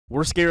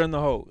We're Scaring the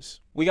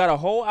Hoes. We got a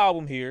whole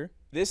album here.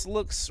 This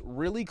looks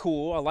really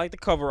cool. I like the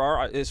cover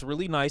art. It's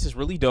really nice. It's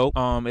really dope.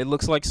 It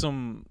looks like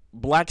some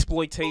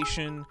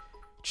blaxploitation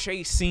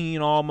chase scene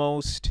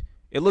almost.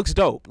 It looks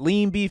dope.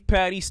 Lean beef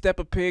patty, step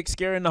a pig,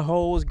 Scaring the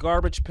Hoes,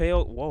 garbage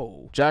pail.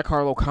 Whoa. Jack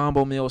Harlow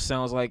combo meal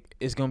sounds like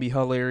it's gonna be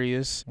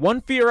hilarious.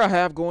 One fear I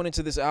have going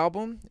into this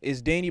album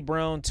is Danny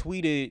Brown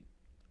tweeted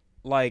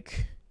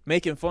like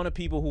making fun of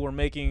people who are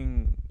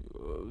making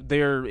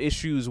their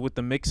issues with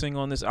the mixing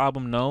on this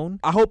album known.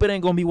 I hope it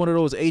ain't gonna be one of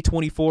those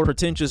A24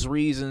 pretentious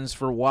reasons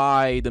for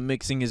why the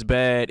mixing is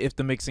bad if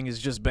the mixing is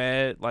just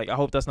bad. Like, I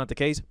hope that's not the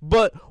case,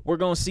 but we're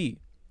gonna see.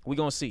 We're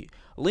gonna see.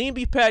 Lean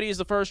Beef Patty is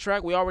the first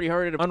track. We already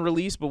heard it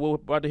unreleased, but we're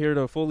about to hear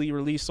the fully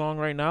released song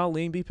right now.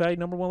 Lean Beef Patty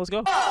 #1. Let's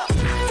go.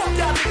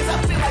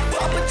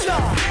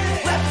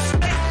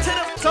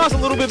 Sounds a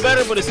little bit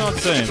better, but it's not the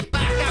same.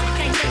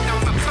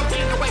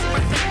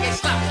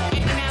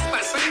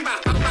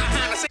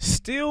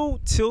 Still,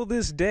 till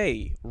this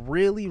day,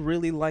 really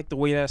like the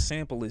way that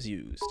sample is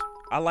used.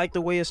 I like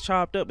the way it's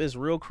chopped up. It's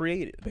real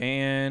creative.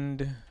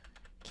 Band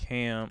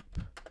camp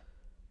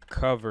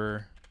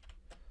cover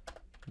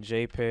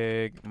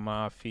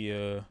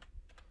JPEGMAFIA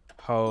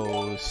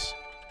hoes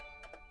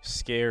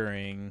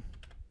scaring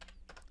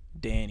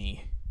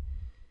Danny.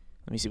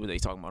 Let me see what they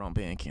talking about on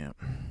Bandcamp.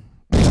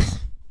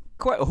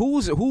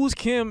 Who's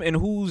Kim and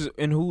who's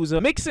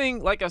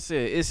mixing? Like I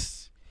said,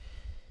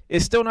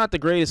 it's still not the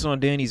greatest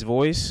on Danny's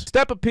voice.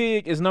 Step a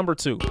Pig is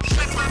 #2.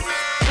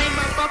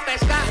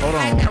 Hold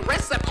on.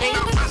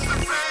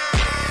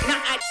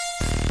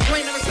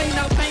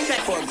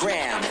 For a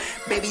gram,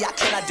 baby, I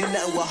cannot do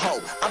nothing with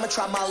hope. I'ma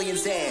try Molly and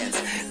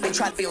Zans. They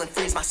try feeling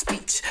freeze my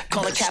speech.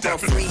 Calling capital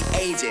free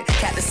agent.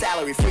 Cap the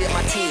salary, free of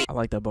my team. I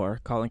like that bar.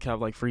 Calling cap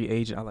like free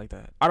agent. I like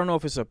that. I don't know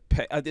if it's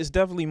it's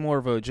definitely more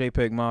of a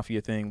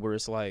JPEGMAFIA thing where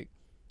it's like,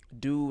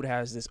 dude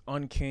has this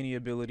uncanny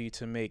ability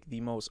to make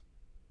the most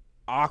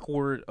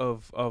awkward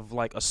of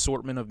like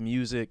assortment of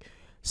music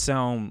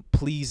sound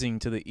pleasing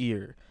to the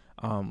ear.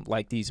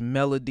 Like these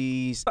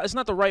melodies, it's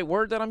not the right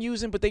word that I'm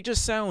using, but they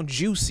just sound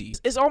juicy.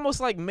 It's almost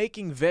like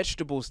making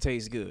vegetables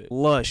taste good.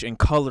 Lush and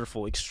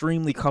colorful,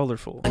 extremely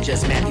colorful.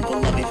 Just mad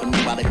people love me for me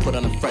while they put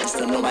on the front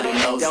so nobody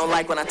knows. Don't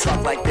like when I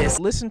talk like this.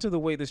 Listen to the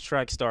way this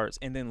track starts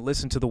and then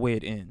listen to the way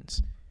it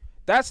ends.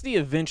 That's the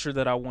adventure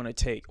that I want to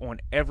take on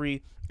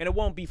every, and it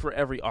won't be for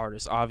every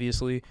artist,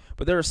 obviously,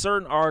 but there are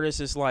certain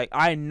artists, it's like,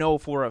 I know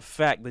for a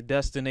fact the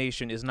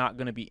destination is not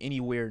going to be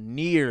anywhere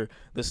near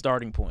the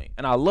starting point.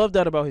 And I love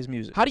that about his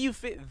music. How do you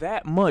fit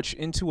that much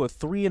into a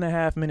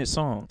 3.5-minute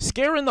song?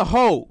 Scaring the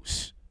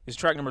Hoes is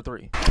track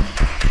 #3.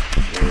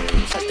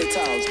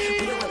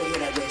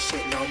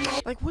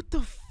 Like, what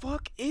the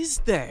fuck is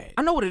that?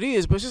 I know what it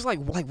is, but it's just like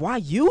why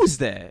use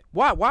that?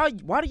 Why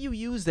do you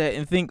use that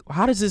and think,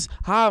 how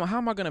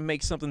am I gonna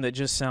make something that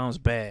just sounds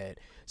bad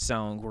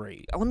sound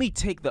great? Let me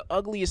take the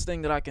ugliest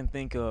thing that I can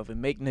think of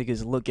and make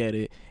niggas look at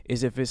it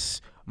as if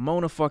it's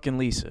Mona fucking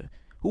Lisa,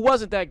 who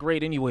wasn't that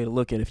great anyway to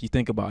look at if you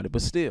think about it,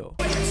 but still.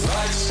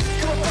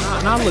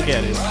 Now look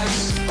at it.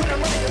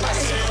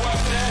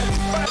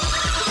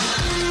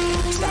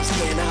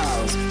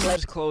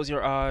 Just close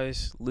your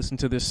eyes, listen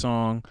to this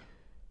song.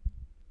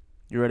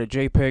 You're at a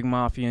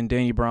JPEGMAFIA and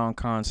Danny Brown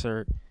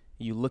concert.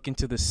 You look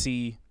into the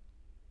sea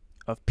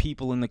of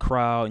people in the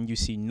crowd and you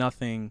see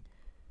nothing.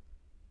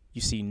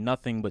 You see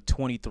nothing but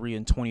 23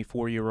 and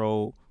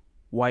 24-year-old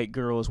white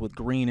girls with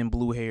green and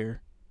blue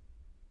hair.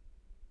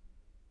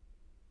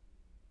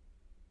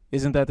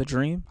 Isn't that the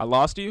dream? I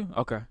lost you?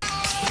 Okay.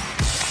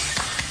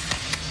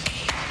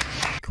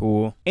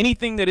 Cool.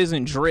 Anything that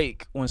isn't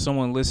Drake, when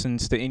someone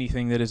listens to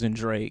anything that isn't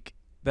Drake,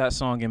 that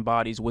song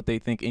embodies what they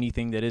think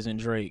anything that isn't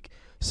Drake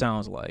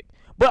sounds like.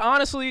 But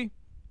honestly,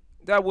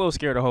 that will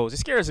scare the hoes. It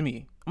scares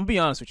me. I'm gonna be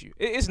honest with you.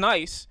 It's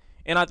nice,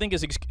 and I think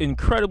it's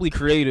incredibly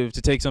creative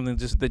to take something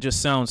that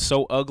just sounds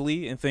so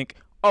ugly and think,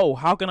 oh,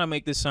 how can I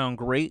make this sound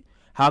great?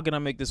 How can I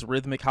make this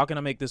rhythmic? How can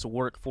I make this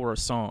work for a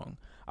song?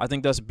 I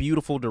think that's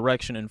beautiful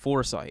direction and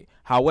foresight.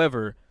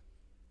 However,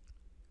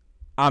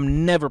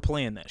 I'm never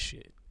playing that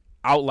shit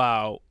out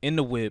loud, in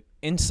the whip,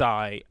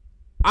 inside.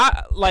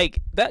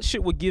 That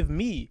shit would give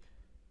me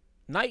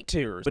night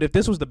terrors. But if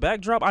this was the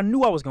backdrop, I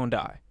knew I was gonna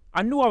die.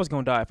 I knew I was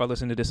gonna die if I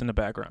listened to this in the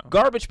background.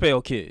 Garbage Pail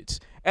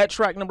Kids at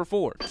track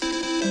 #4.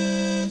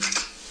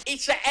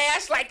 Eat your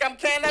ass like I'm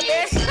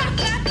cannabis.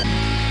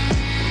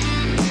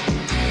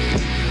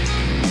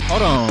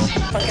 Hold on.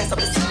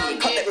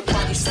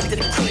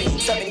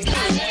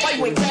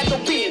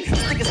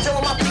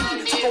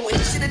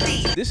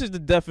 This is the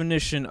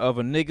definition of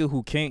a nigga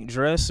who can't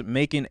dress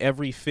making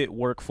every fit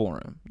work for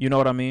him. You know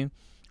what I mean?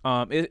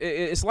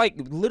 It's like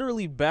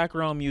literally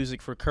background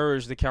music for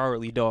Courage the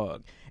Cowardly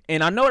Dog.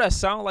 And I know that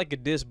sounds like a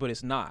diss, but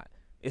it's not.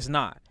 It's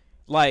not.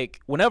 Like,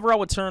 whenever I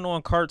would turn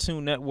on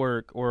Cartoon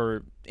Network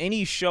or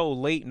any show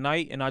late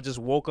night and I just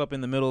woke up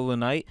in the middle of the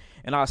night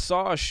and I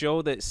saw a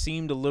show that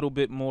seemed a little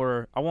bit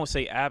more, I won't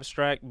say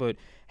abstract, but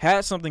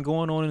had something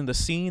going on in the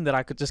scene that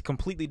I could just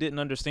completely didn't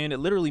understand. It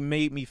literally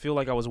made me feel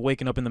like I was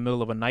waking up in the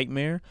middle of a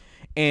nightmare.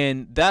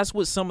 And that's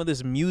what some of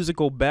this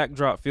musical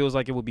backdrop feels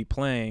like it would be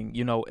playing,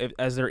 you know,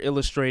 as they're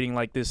illustrating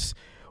like this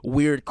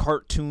weird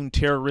cartoon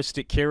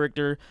terroristic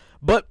character.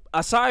 But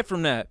aside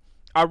from that,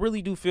 I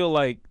really do feel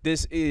like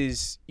this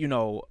is, you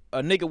know,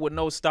 a nigga with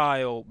no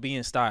style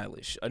being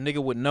stylish, a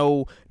nigga with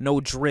no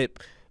drip,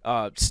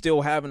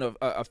 still having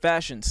a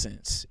fashion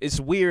sense.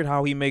 It's weird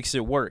how he makes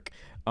it work.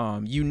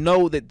 You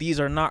know that these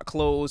are not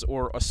clothes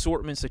or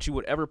assortments that you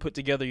would ever put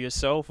together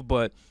yourself,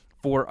 but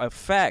for a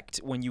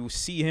fact, when you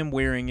see him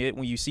wearing it,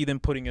 when you see them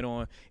putting it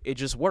on, it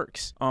just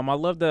works. I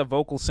love that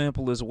vocal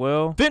sample as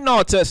well.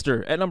 Fentanyl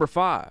Tester at number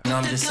 5. No,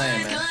 I'm just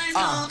saying, man.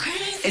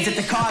 Is it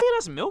the car? Hey,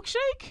 that's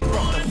Milkshake? Bro,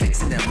 I'm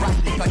fixing them. Right,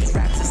 they got these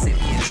raps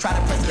Mississippians. Try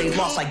to press they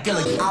lost like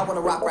Gilligan. I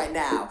wanna rock right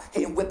now.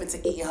 Hitting whipping to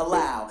eating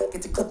halal.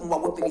 Get to clipping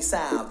while whipping these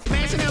sound.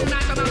 Smashing them,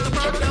 knocking on the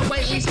road, the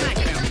way we smack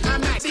them.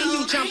 I'm not seeing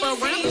you jump around,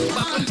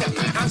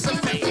 but I'm some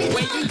fake.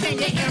 Where you can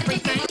get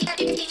everything.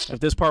 If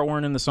this part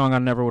weren't in the song, I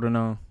never would have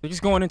known. We're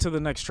just going into the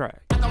next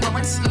track.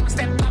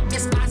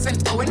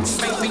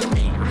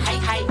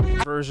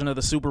 Version of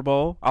the Super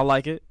Bowl. I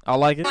like it. I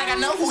like it. Like I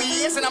know who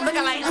he is, and I'm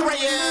looking like, who are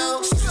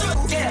you?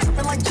 Yeah,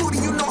 like Judy,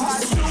 you know how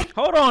to do.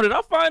 Hold on, did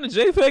I find a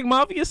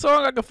JPEGMAFIA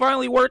song I can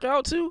finally work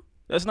out to?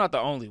 That's not the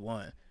only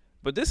one,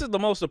 but this is the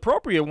most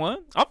appropriate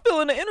one. I'm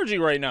feeling the energy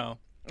right now.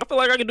 I feel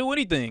like I can do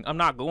anything. I'm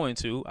not going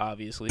to,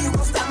 obviously.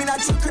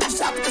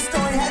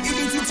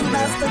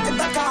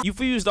 You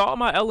fused all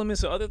my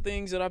elements of other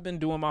things that I've been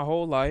doing my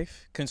whole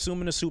life.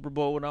 Consuming the Super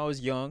Bowl when I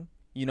was young,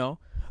 you know.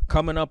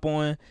 Coming up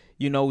on,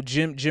 you know,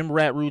 gym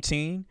rat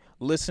routine.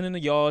 Listening to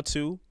y'all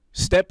too.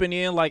 Stepping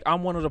in like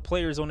I'm one of the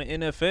players on the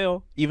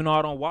NFL, even though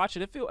I don't watch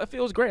it. It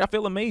feels great. I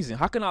feel amazing.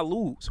 How can I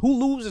lose? Who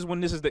loses when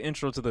this is the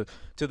intro to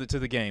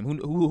the game?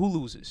 Who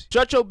loses?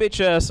 Shut your bitch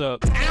ass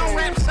up. I don't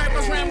rap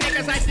circles around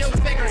niggas, I do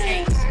figure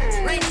eights.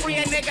 Ring free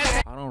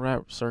niggas. I don't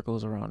rap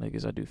circles around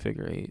niggas, I do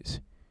figure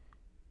eights.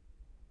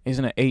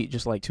 Isn't an 8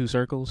 just like 2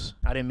 circles?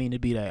 I didn't mean to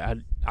be that.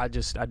 I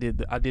did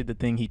the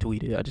thing he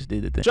tweeted. I just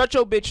did the thing. Shut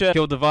your bitch ass.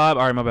 Killed the vibe.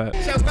 All right, my bad.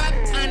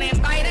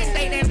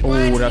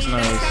 Oh, that's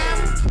nice.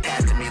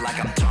 Asking me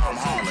like I'm Tom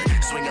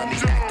Holland. Swing on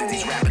these actors,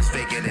 these rappers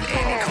bigger than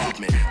Andy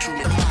Kaufman. True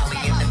Molly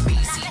in the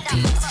BCDs.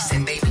 He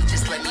said, baby,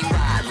 just let me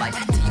ride like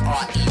DRE.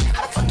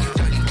 How the fuck you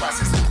dirty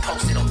buses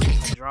posted on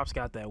KT? Drops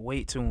got that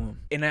weight to him.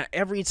 And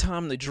every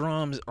time the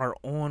drums are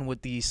on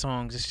with these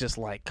songs, it's just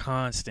like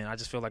constant. I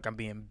just feel like I'm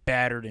being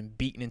battered and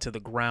beaten into the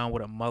ground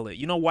with a mullet.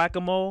 You know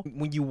whack-a-mole?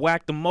 When you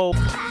whack the mole.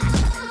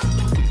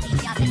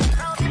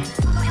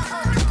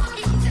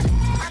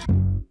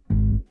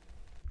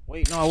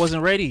 Wait, no, I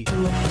wasn't ready.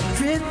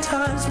 3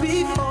 times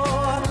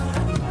before.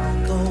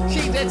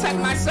 She did take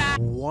my side.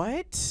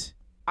 What?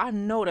 I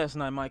know that's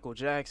not Michael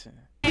Jackson.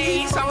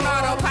 He's on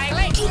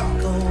autopilot.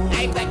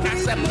 Ain't that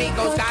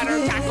Casamigos got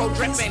her taco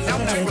dripping on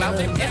the glove.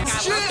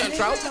 It's got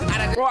control.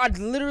 Bro, I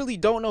literally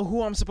don't know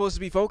who I'm supposed to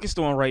be focused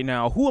on right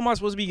now. Who am I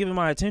supposed to be giving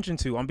my attention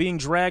to? I'm being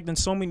dragged in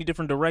so many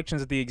different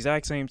directions at the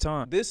exact same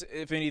time. This,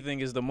 if anything,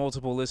 is the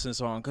multiple listen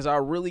song because I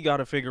really got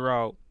to figure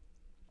out.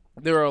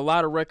 There are a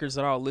lot of records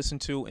that I'll listen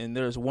to, and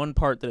there's one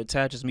part that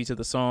attaches me to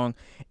the song,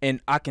 and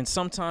I can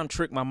sometimes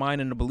trick my mind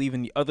into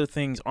believing the other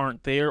things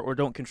aren't there or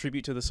don't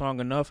contribute to the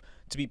song enough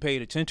to be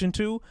paid attention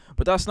to,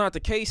 but that's not the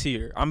case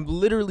here. I'm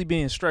literally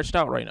being stretched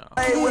out right now.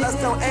 I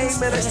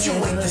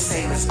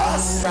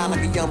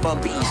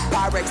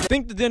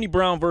think the Danny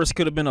Brown verse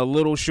could have been a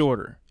little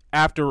shorter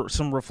after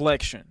some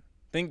reflection.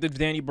 I think the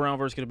Danny Brown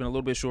verse could have been a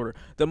little bit shorter.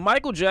 The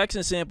Michael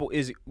Jackson sample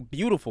is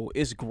beautiful.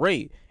 It's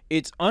great.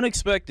 It's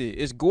unexpected.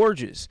 It's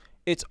gorgeous.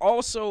 It's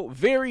also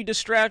very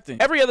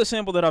distracting. Every other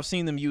sample that I've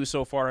seen them use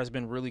so far has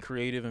been really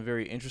creative and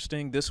very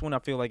interesting. This one I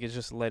feel like it's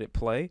just let it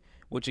play,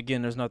 which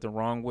again, there's nothing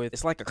wrong with.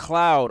 It's like a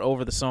cloud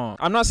over the song.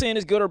 I'm not saying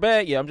it's good or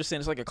bad. Yeah, I'm just saying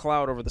it's like a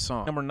cloud over the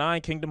song. Number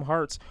 9, Kingdom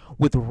Hearts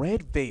with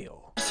Red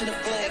Veil.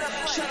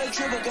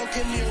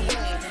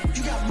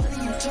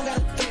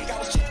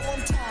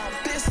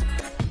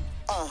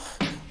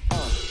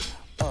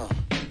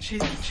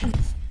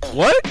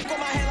 What?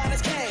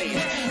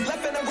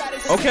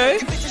 Okay.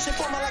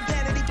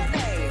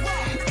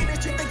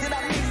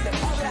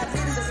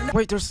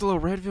 Wait, there's still a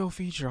Red Veil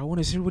feature. I want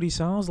to see what he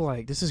sounds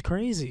like. This is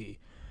crazy.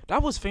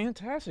 That was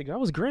fantastic. That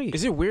was great.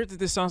 Is it weird that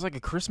this sounds like a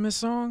Christmas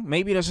song?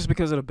 Maybe that's just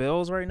because of the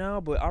bells right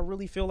now, but I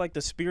really feel like the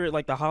spirit,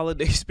 like the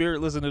holiday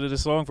spirit, listening to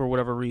this song for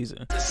whatever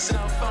reason.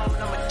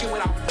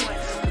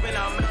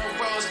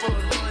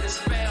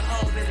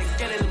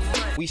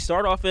 We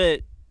start off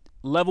at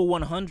level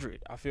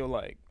 100. I feel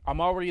like I'm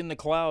already in the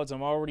clouds.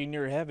 I'm already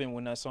near heaven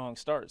when that song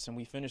starts, and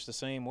we finish the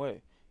same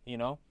way. You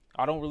know,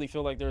 I don't really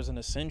feel like there's an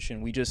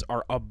ascension. We just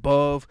are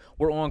above.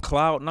 We're on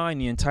cloud 9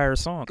 the entire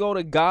song. Go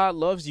to God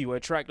Loves You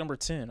at track number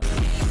 10. Go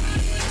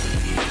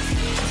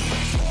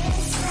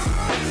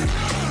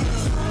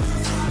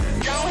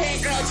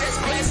ahead, girl, just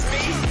bless me.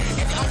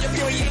 If you're on your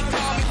period,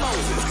 call me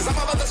Moses, 'cause I'm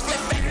about to split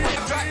back.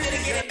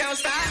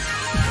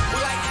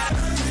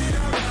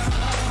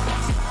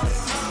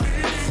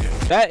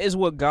 That is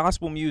what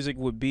gospel music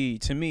would be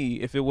to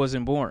me if it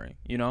wasn't boring,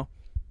 you know?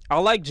 I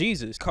like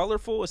Jesus.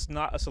 Colorful, it's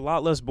a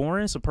lot less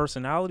boring, some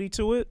personality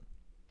to it.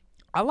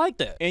 I like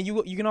that. And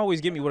you can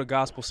always get me with a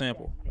gospel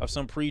sample of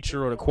some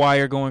preacher or the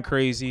choir going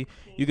crazy.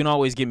 You can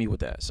always get me with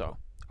that. So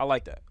I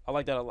like that. I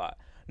like that a lot.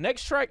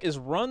 Next track is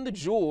Run the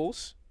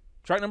Jewels.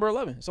 Track number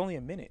 11. It's only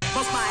a minute.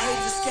 Most my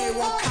haters scared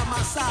won't come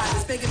outside.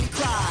 It's making me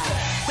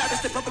cry. Rappers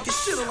step up and get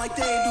shit on like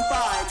they ain't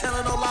Dubai.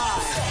 Telling no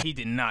lies. He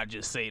did not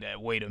just say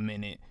that. Wait a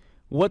minute.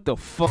 What the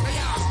fuck?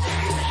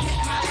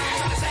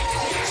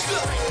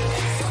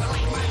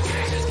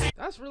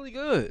 That's really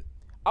good.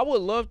 I would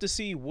love to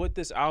see what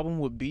this album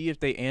would be if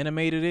they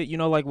animated it. You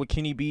know, like what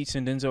Kenny Beats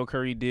and Denzel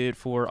Curry did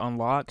for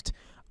Unlocked.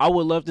 I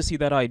would love to see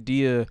that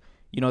idea,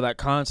 you know, that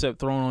concept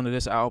thrown onto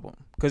this album.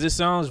 Because it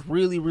sounds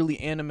really, really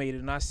animated.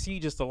 And I see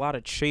just a lot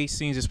of chase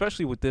scenes,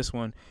 especially with this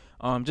one.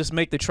 Just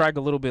make the track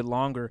a little bit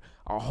longer.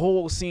 A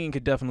whole scene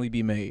could definitely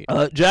be made.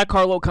 Jack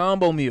Harlow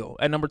Combo Meal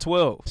at number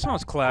 12.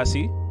 Sounds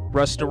classy.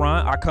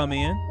 Restaurant, I come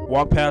in,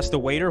 walk past the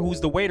waiter. Who's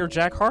the waiter?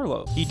 Jack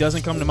Harlow. He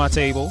doesn't come to my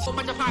table.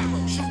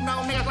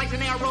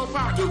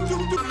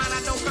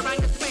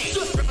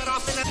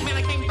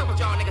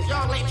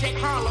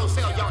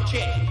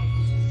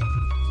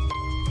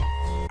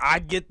 I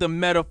get the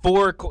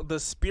metaphorical, the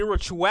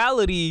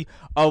spirituality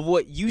of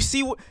what you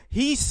see. What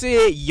he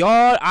said,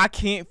 y'all, I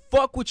can't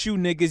fuck with you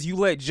niggas. You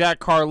let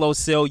Jack Harlow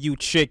sell you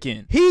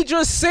chicken. He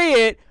just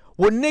said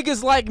what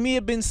niggas like me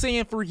have been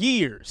saying for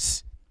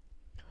years.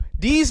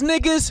 These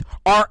niggas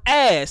are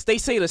ass. They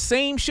say the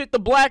same shit the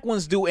black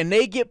ones do and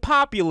they get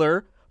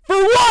popular. For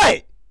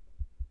what?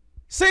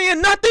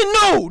 Saying nothing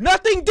new,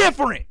 nothing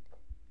different.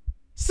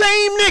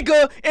 Same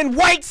nigga in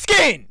white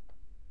skin.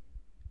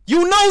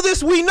 You know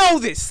this, we know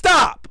this.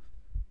 Stop.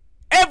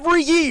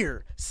 Every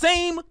year,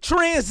 same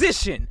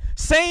transition,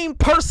 same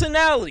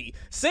personality,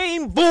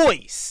 same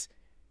voice.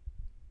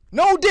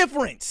 No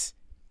difference.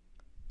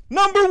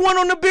 Number 1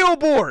 on the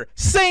Billboard.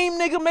 Same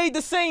nigga made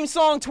the same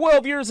song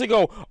 12 years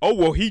ago. Oh,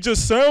 well, he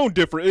just sound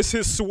different. It's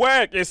his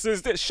swag. It's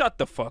his this. Shut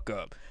the fuck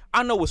up.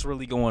 I know what's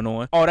really going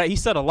on. Oh, that he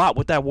said a lot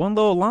with that one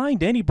little line.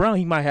 Danny Brown,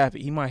 he might have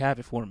it. He might have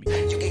it for me.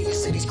 You get your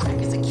city's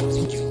crackers and keeps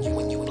you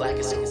when you black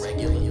is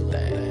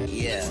irregular.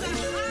 Yeah.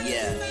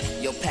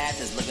 Your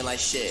path is looking like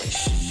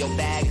shit. Your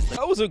bag is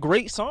That was a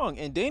great song.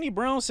 And Danny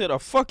Brown said a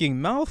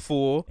fucking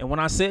mouthful. And when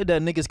I said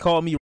that, niggas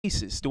called me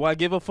racist. Do I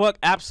give a fuck?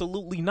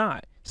 Absolutely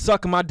not.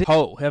 Suck my dick.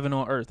 Ho, Heaven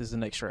on Earth is the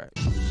next track.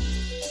 Yeah,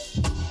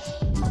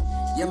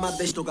 my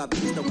bitch still got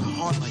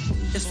heart like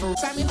it's for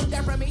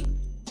me.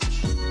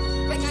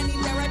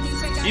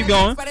 Keep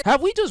going.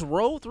 Have we just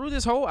rolled through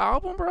this whole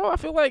album, bro? I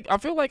feel like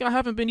I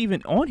haven't been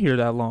even on here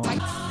that long.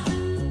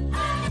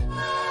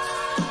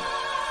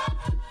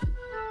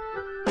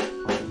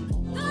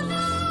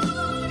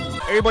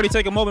 Everybody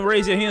take a moment,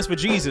 raise your hands for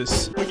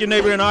Jesus. Look your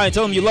neighbor in the eye and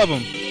tell him you love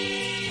him.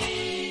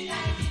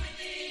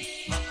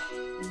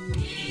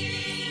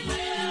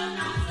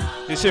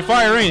 This shit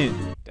fire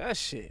in. That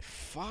shit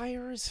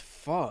fire as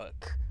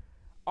fuck.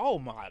 Oh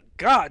my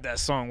god, that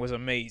song was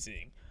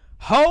amazing.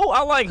 Ho,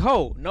 I like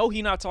Ho. No,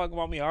 he not talking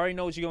about me. I already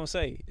know what you're gonna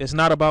say. It's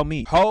not about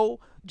me. Ho,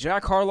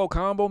 Jack Harlow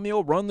Combo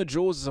Meal, Run the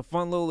Jewels is a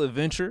fun little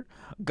adventure.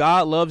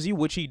 God Loves You,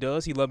 which he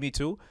does. He loved me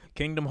too.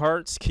 Kingdom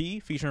Hearts Key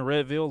featuring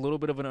Redville. A little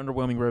bit of an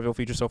underwhelming Redville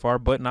feature so far,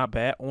 but not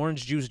bad.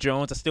 Orange Juice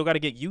Jones. I still got to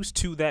get used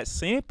to that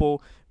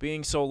sample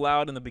being so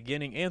loud in the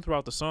beginning and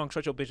throughout the song.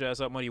 Shut your bitch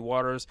ass up, Muddy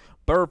Waters.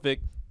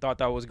 Perfect. Thought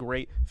that was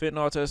great.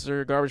 Fentanyl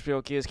Tester, Garbage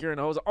Pail Kids, Scaring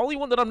the Hoes. The only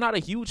one that I'm not a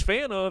huge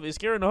fan of is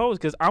Scaring the Hoes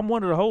because I'm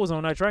one of the hoes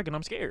on that track and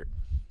I'm scared.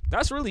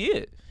 That's really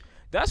it.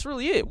 That's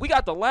really it. We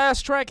got the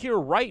last track here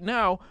right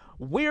now.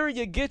 Where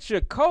You Get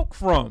Your Coke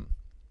From.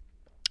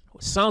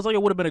 Sounds like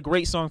it would have been a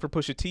great song for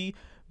Pusha T.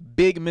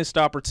 Big missed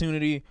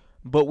opportunity,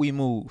 but we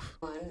move.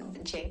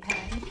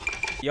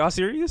 JPEG. Y'all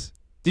serious?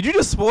 Did you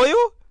just spoil?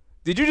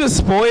 Did you just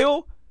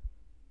spoil?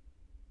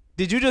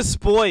 Did you just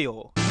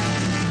spoil?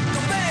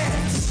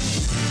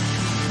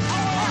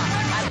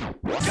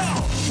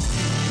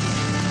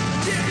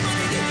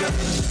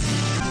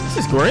 This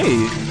is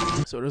great.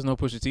 So there's no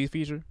Pusha T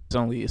feature. It's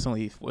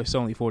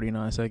only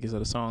 49 seconds of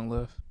the song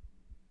left.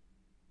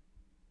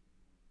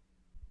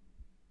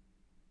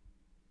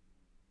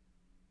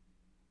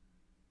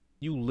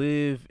 You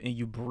live and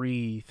you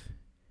breathe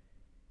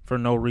for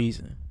no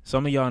reason.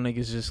 Some of y'all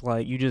niggas just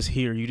like, you just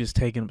here, you just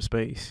taking up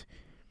space.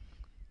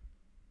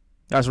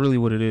 That's really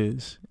what it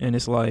is. And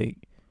it's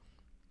like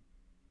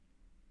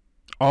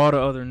all the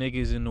other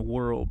niggas in the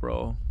world,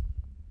 bro.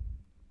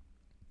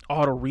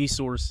 All the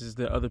resources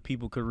that other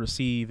people could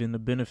receive and the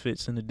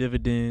benefits and the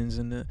dividends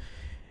and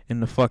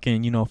the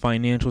fucking, you know,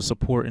 financial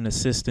support and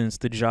assistance,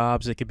 the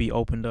jobs that could be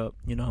opened up,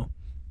 you know.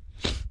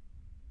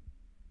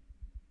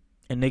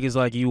 And niggas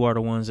like you are the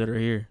ones that are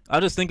here.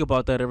 I just think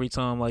about that every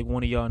time, like,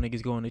 one of y'all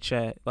niggas go in the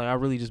chat. Like, I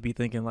really just be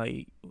thinking,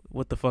 like,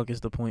 what the fuck is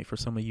the point for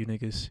some of you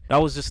niggas?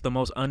 That was just the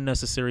most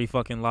unnecessary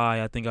fucking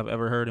lie I think I've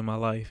ever heard in my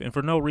life. And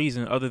for no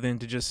reason other than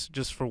to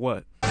just for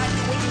what?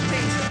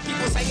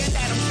 saying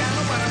that I'm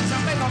shallow, but I'm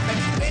jumping off the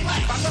deep end.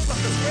 Fuck up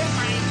the script,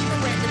 I ain't even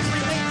read the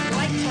treatment.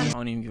 Like I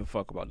don't even give a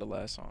fuck about the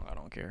last song. I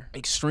don't care.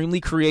 Extremely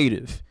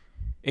creative.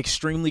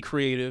 Extremely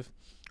creative.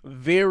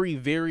 Very,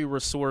 very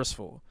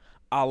resourceful.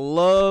 I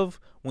love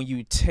when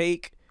you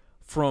take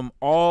from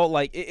all,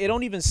 like, it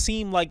don't even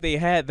seem like they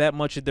had that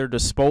much at their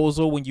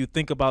disposal when you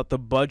think about the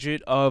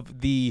budget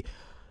of the,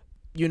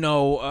 you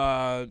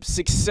know,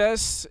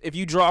 success. If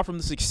you draw from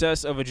the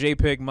success of a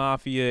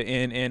JPEGMAFIA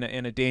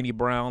and a Danny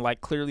Brown,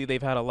 like, clearly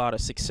they've had a lot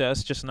of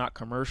success, just not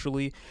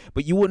commercially.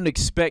 But you wouldn't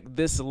expect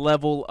this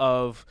level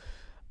of,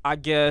 I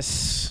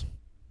guess,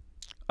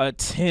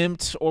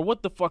 attempt, or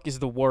what the fuck is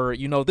the word,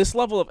 you know, this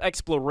level of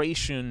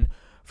exploration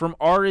from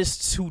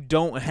artists who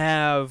don't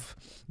have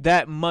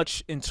that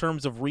much in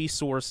terms of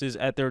resources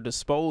at their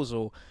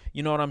disposal.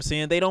 You know what I'm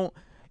saying? They don't,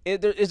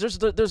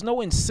 there's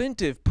no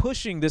incentive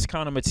pushing this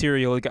kind of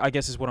material, I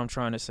guess is what I'm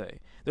trying to say.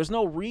 There's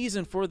no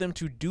reason for them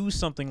to do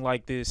something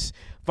like this,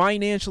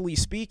 financially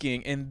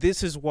speaking, and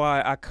this is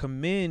why I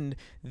commend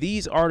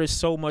these artists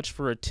so much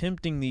for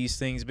attempting these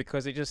things,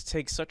 because it just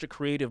takes such a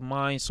creative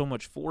mind, so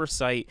much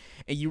foresight,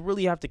 and you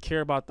really have to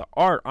care about the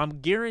art.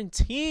 I'm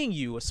guaranteeing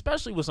you,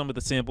 especially with some of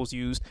the samples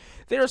used,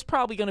 there's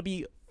probably going to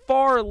be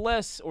far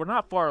less, or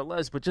not far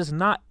less, but just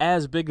not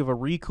as big of a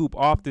recoup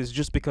off this,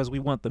 just because we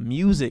want the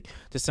music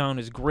to sound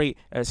as great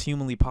as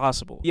humanly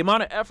possible. The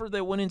amount of effort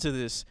that went into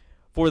this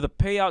for the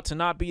payout to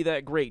not be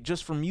that great,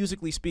 just from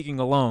musically speaking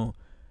alone,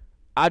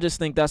 I just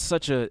think that's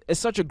such a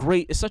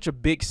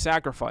big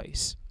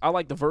sacrifice. I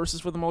like the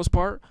verses for the most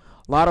part.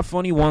 A lot of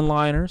funny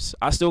one-liners.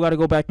 I still got to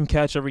go back and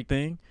catch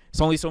everything. It's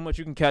only so much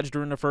you can catch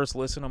during the first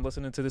listen. I'm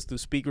listening to this through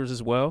speakers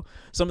as well.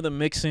 Some of the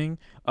mixing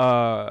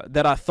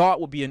that I thought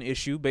would be an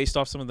issue based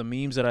off some of the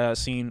memes that I had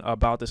seen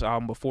about this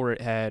album before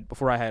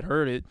I had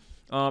heard it.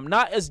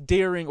 Not as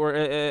daring or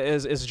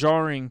as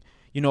jarring,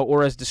 you know,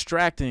 or as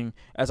distracting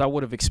as I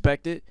would have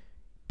expected.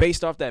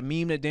 Based off that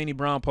meme that Danny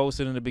Brown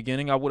posted in the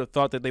beginning, I would have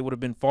thought that they would have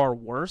been far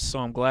worse. So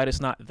I'm glad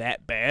it's not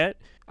that bad.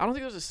 I don't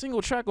think there's a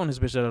single track on this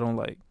bitch that I don't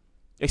like.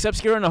 Except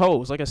Scaring the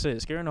Hoes. Like I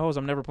said, Scaring the Hoes,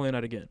 I'm never playing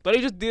that again. But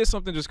they just did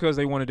something just because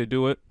they wanted to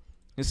do it,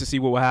 just to see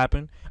what would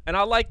happen. And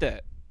I like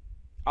that.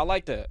 I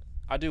like that.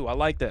 I do. I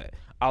like that.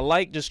 I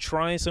like just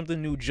trying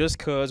something new just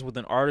because with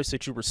an artist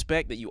that you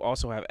respect, that you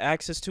also have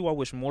access to. I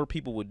wish more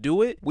people would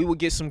do it. We would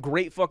get some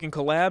great fucking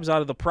collabs out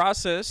of the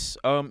process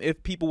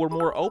if people were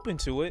more open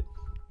to it.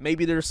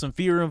 Maybe there's some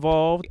fear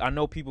involved. I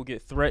know people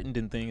get threatened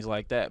and things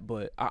like that,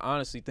 but I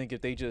honestly think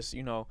if they just,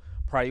 you know,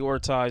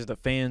 prioritize the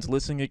fans'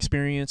 listening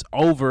experience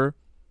over,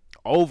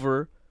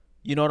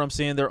 you know what I'm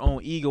saying, their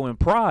own ego and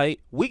pride,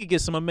 we could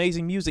get some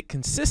amazing music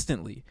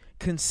consistently.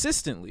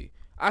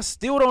 I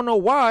still don't know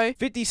why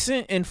 50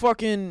 Cent and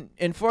fucking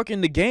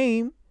The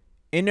Game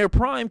in their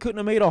prime couldn't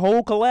have made a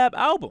whole collab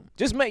album.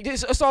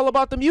 It's all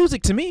about the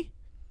music to me.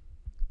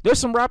 There's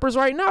some rappers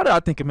right now that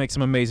I think can make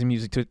some amazing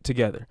music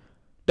together.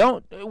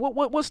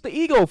 What's the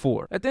ego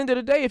for? At the end of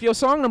the day, if your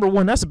song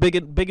 #1, that's a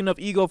big enough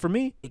ego for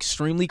me.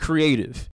 Extremely creative.